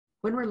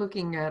When we're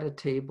looking at a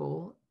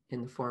table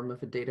in the form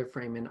of a data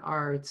frame in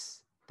R,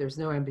 there's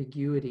no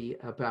ambiguity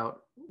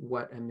about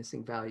what a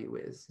missing value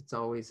is. It's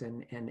always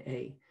an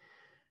NA.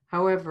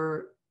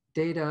 However,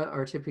 data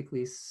are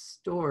typically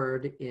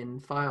stored in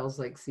files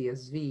like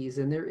CSVs,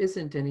 and there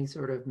isn't any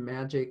sort of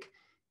magic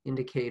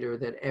indicator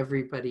that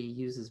everybody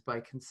uses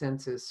by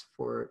consensus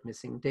for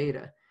missing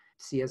data.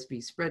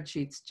 CSV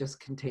spreadsheets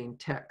just contain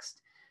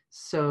text.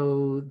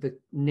 So the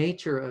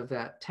nature of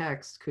that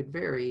text could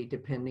vary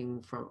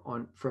depending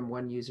from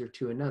one user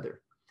to another.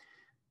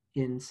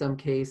 In some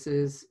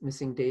cases,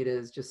 missing data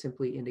is just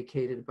simply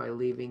indicated by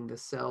leaving the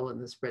cell in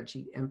the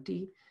spreadsheet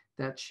empty.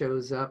 That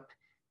shows up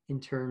in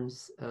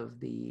terms of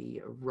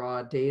the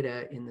raw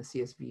data in the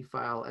CSV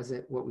file as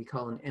what we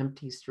call an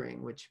empty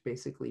string, which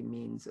basically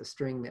means a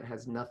string that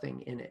has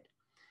nothing in it.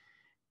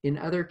 In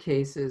other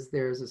cases,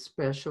 there's a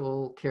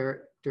special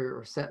character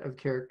or set of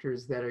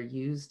characters that are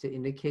used to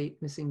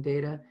indicate missing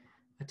data.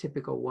 A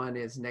typical one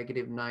is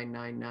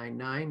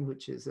 -9999,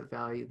 which is a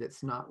value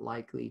that's not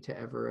likely to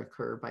ever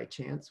occur by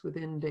chance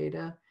within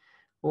data.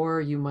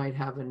 Or you might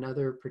have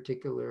another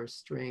particular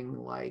string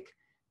like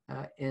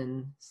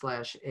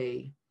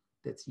n/a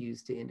that's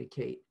used to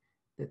indicate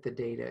that the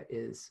data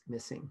is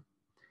missing.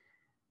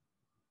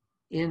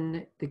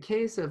 In the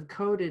case of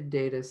coded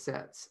data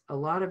sets, a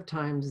lot of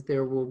times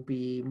there will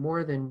be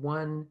more than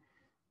one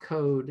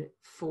code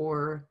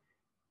for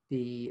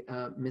the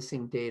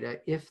missing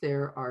data if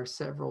there are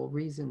several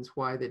reasons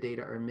why the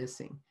data are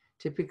missing.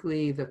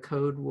 Typically, the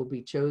code will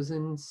be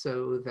chosen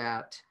so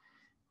that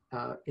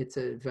it's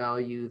a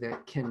value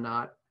that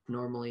cannot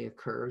normally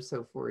occur.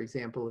 So for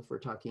example, if we're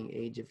talking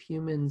age of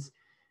humans,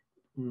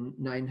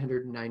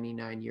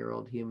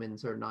 999-year-old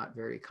humans are not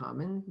very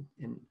common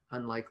and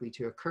unlikely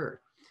to occur.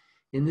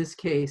 In this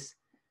case,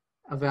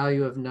 a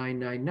value of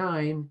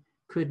 999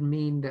 could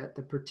mean that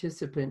the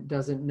participant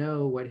doesn't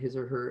know what his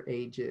or her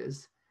age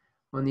is.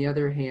 On the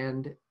other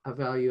hand, a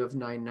value of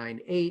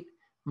 998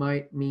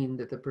 might mean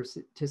that the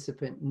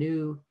participant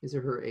knew his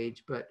or her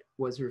age, but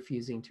was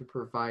refusing to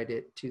provide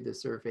it to the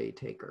survey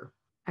taker.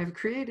 I've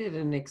created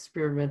an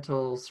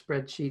experimental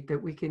spreadsheet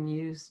that we can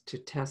use to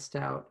test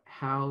out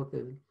how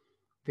the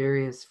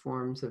various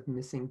forms of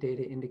missing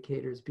data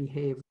indicators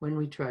behave when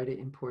we try to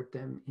import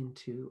them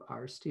into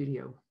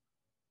RStudio.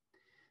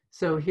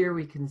 So here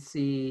we can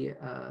see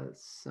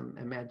some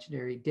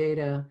imaginary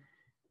data.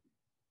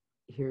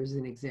 Here's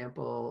an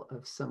example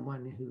of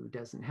someone who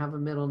doesn't have a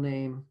middle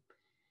name.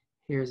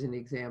 Here's an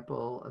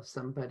example of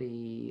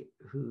somebody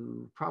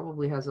who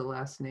probably has a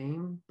last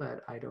name,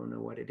 but I don't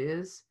know what it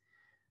is.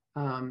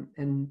 And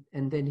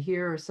then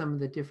here are some of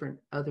the different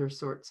other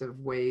sorts of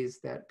ways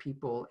that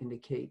people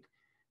indicate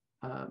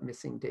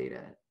missing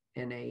data.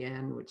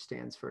 NaN, which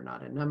stands for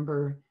not a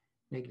number,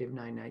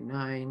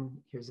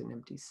 -999, here's an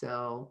empty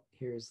cell,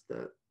 here's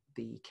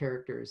the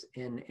characters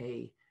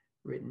NA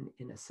written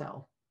in a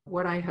cell.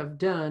 What I have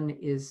done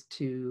is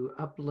to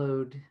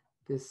upload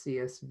this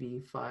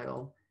CSV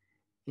file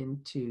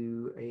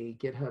into a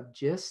GitHub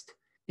gist.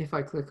 If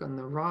I click on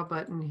the raw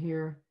button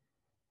here,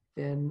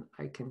 then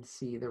I can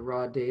see the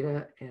raw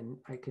data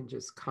and I can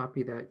just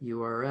copy that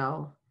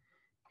URL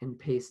and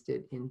paste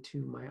it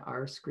into my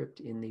R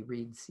script in the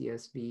read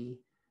CSV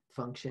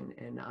function,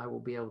 and I will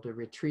be able to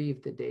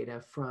retrieve the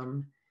data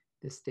from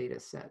this data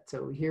set.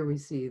 So here we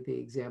see the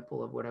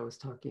example of what I was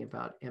talking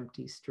about,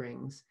 empty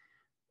strings.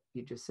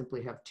 You just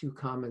simply have two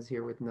commas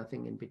here with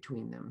nothing in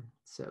between them.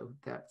 So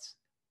that's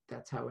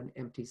how an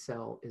empty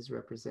cell is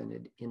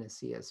represented in a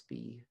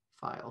CSV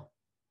file.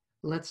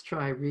 Let's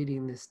try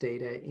reading this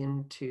data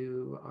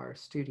into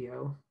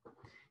RStudio.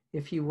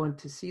 If you want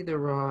to see the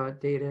raw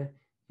data,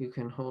 you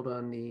can hold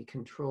on the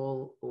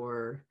Control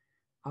or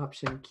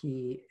Option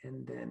key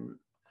and then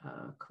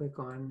click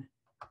on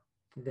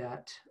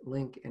that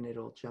link and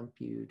it'll jump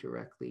you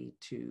directly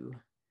to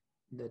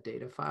the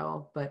data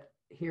file. But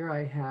here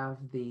I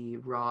have the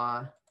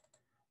raw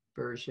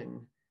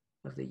version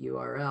of the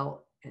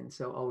URL, and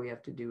so all we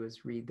have to do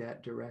is read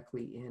that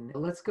directly in.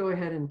 Let's go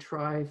ahead and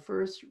try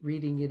first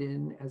reading it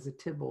in as a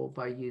tibble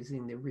by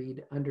using the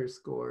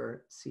read_CSV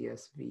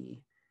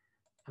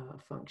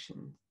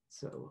function.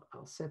 So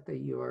I'll set the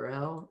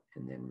URL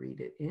and then read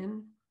it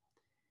in.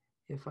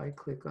 If I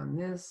click on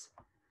this,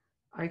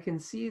 I can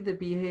see the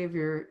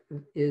behavior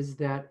is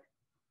that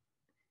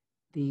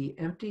the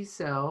empty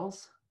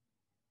cells,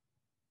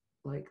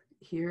 like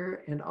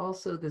here, and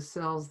also the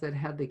cells that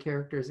had the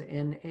characters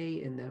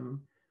NA in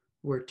them,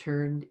 were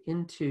turned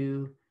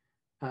into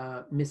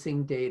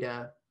missing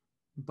data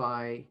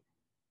by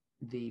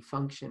the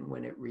function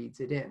when it reads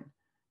it in.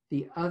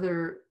 The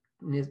other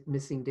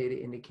missing data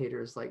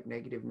indicators like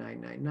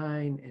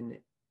 -999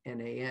 and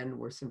NaN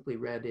were simply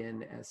read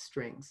in as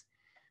strings.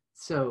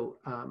 So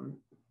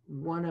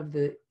one of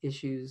the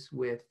issues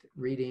with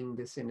reading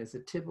this in as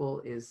a tibble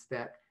is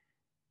that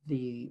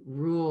the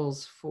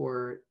rules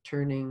for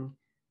turning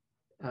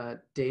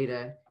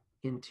data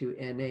into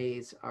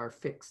NAs are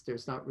fixed.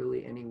 There's not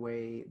really any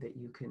way that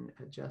you can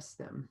adjust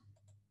them.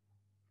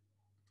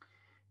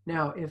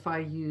 Now, if I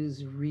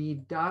use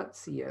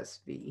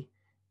read.csv,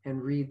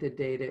 and read the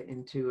data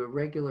into a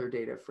regular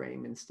data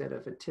frame instead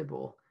of a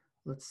tibble.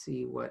 Let's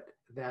see what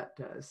that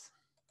does.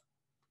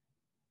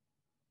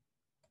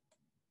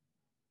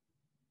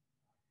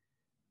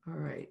 All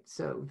right,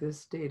 so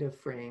this data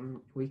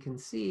frame, we can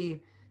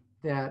see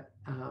that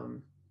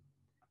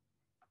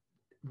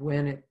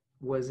when it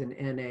was an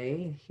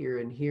NA here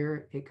and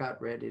here, it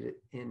got read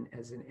in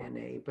as an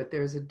NA, but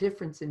there's a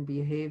difference in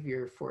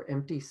behavior for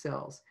empty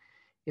cells.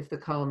 If the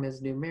column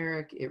is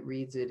numeric, it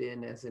reads it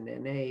in as an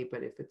NA,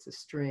 but if it's a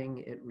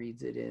string, it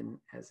reads it in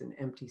as an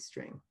empty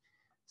string.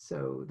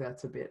 So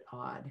that's a bit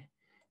odd.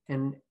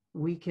 And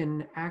we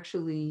can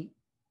actually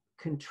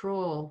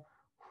control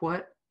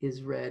what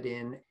is read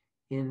in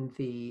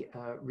the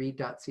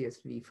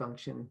read.csv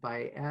function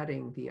by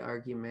adding the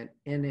argument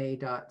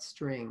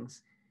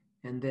na.strings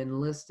and then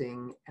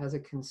listing as a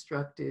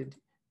constructed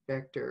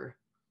vector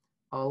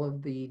all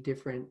of the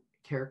different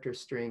character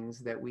strings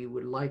that we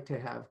would like to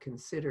have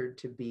considered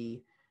to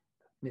be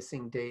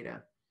missing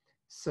data.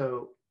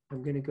 So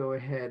I'm going to go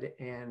ahead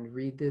and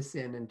read this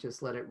in and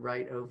just let it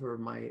write over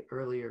my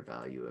earlier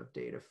value of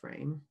data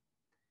frame.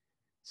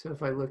 So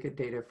if I look at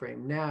data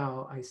frame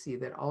now, I see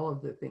that all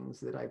of the things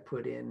that I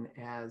put in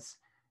as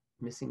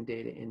missing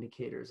data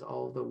indicators,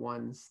 all of the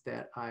ones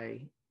that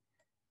I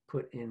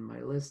put in my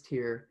list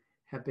here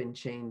have been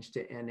changed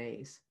to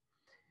NAs.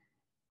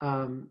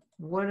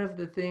 One of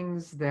the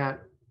things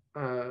that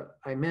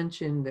I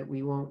mentioned that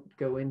we won't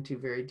go into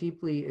very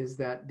deeply is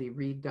that the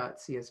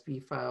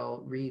read.csv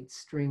file reads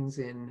strings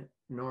in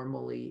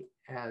normally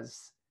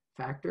as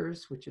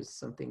factors, which is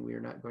something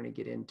we're not going to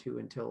get into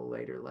until a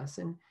later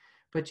lesson.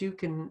 But you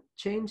can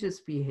change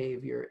this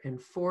behavior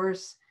and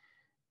force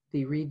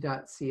the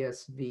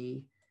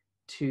read.csv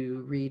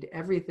to read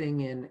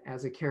everything in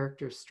as a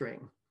character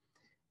string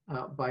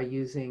by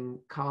using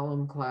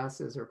column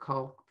classes or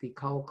the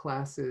call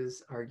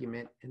classes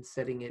argument and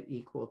setting it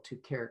equal to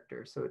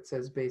character. So it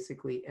says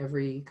basically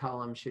every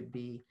column should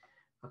be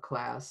a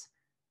class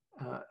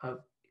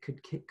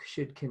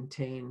should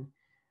contain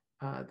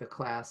the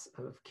class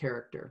of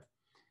character.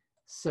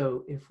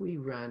 So if we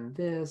run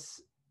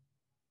this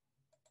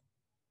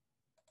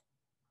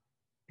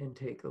and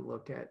take a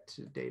look at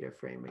data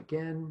frame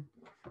again,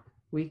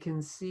 we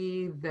can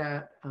see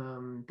that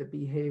the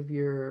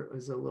behavior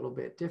is a little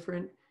bit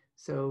different.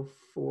 So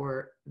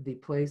for the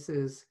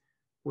places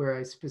where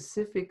I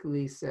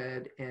specifically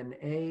said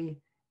NA,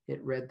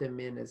 it read them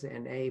in as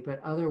NA,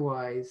 but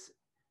otherwise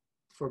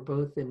for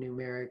both the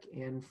numeric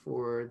and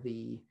for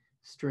the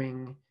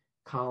string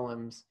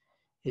columns,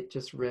 it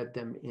just read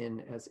them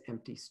in as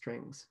empty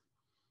strings.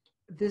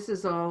 This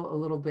is all a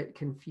little bit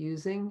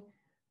confusing.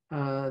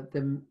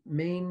 The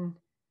main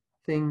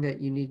thing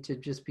that you need to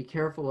just be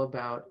careful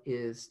about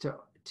is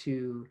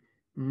to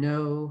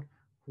know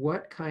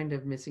what kind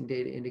of missing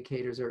data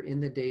indicators are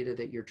in the data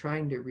that you're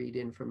trying to read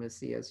in from a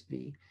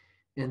CSV.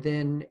 And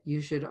then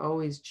you should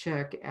always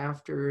check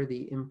after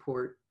the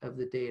import of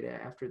the data,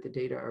 after the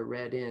data are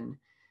read in,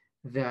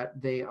 that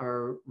they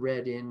are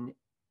read in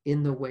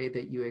the way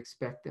that you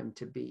expect them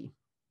to be.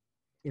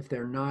 If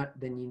they're not,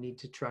 then you need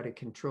to try to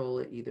control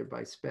it either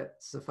by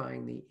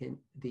specifying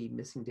the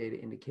missing data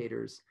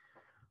indicators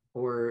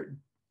or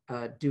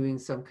doing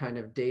some kind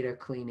of data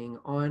cleaning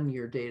on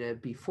your data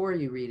before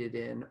you read it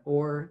in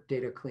or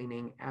data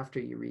cleaning after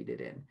you read it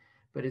in.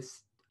 But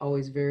it's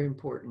always very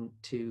important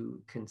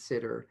to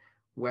consider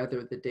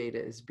whether the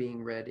data is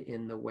being read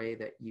in the way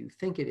that you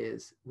think it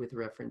is with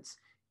reference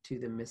to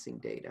the missing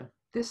data.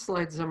 This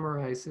slide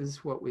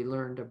summarizes what we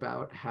learned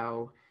about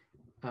how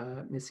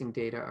missing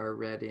data are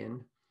read in.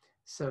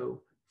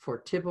 So for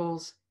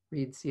tibbles,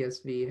 read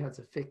CSV has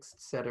a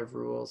fixed set of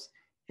rules.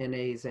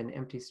 NAs and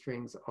empty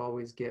strings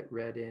always get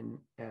read in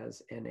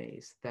as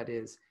NAs. That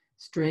is,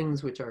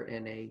 strings which are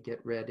NA get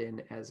read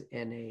in as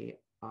NA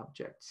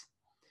objects.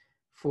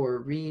 For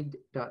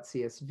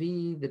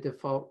read.csv, the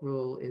default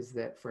rule is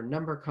that for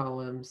number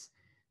columns,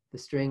 the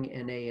string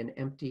NA and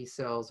empty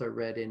cells are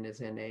read in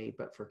as NA,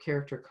 but for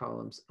character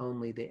columns,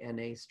 only the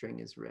NA string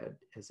is read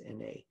as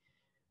NA.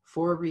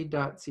 For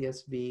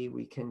read.csv,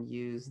 we can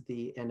use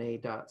the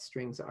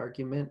na.strings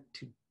argument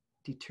to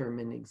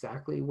determine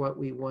exactly what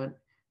we want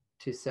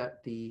to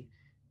set the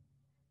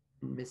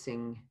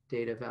missing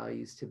data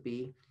values to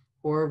be,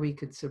 or we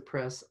could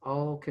suppress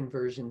all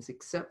conversions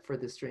except for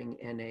the string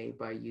NA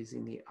by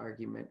using the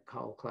argument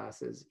call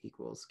classes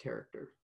equals character.